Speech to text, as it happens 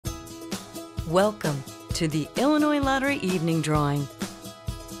Welcome to the Illinois Lottery Evening Drawing.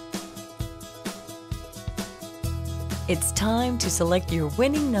 It's time to select your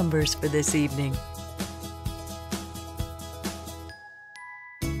winning numbers for this evening.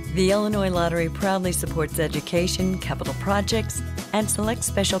 The Illinois Lottery proudly supports education, capital projects, and select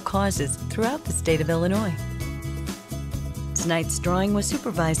special causes throughout the state of Illinois. Tonight's drawing was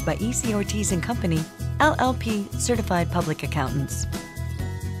supervised by E.C. Ortiz & Company, LLP Certified Public Accountants.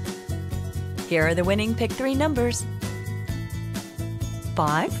 Here are the winning Pick 3 numbers: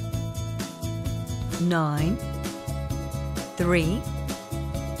 5, 9, 3,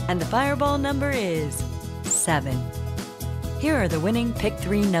 and the fireball number is 7. Here are the winning Pick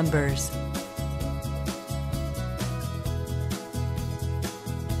 3 numbers: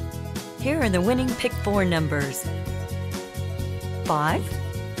 5,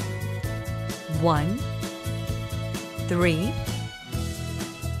 1, 3,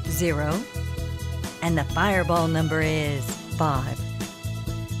 0, and the fireball number is 5.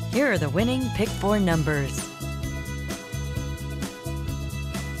 Here are the winning Pick 4 numbers: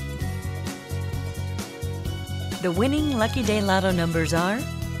 11, the winning Lucky Day Lotto numbers are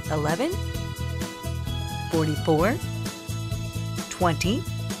 11, 44, 20,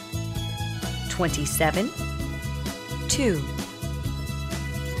 27, 2.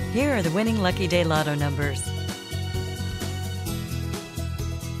 Here are the winning Lucky Day Lotto numbers: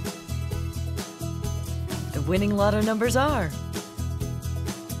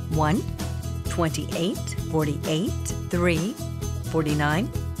 1, 28, 48, 3, 49,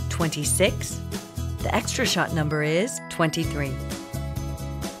 26. The extra shot number is 23.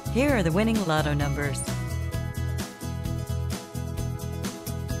 Here are the winning Lotto numbers: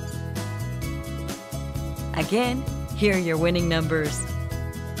 11, here are your winning numbers: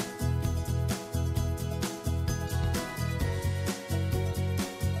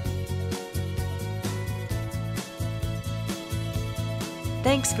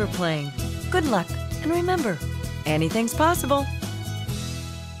 Thanks for playing. Good luck, and remember, anything's possible.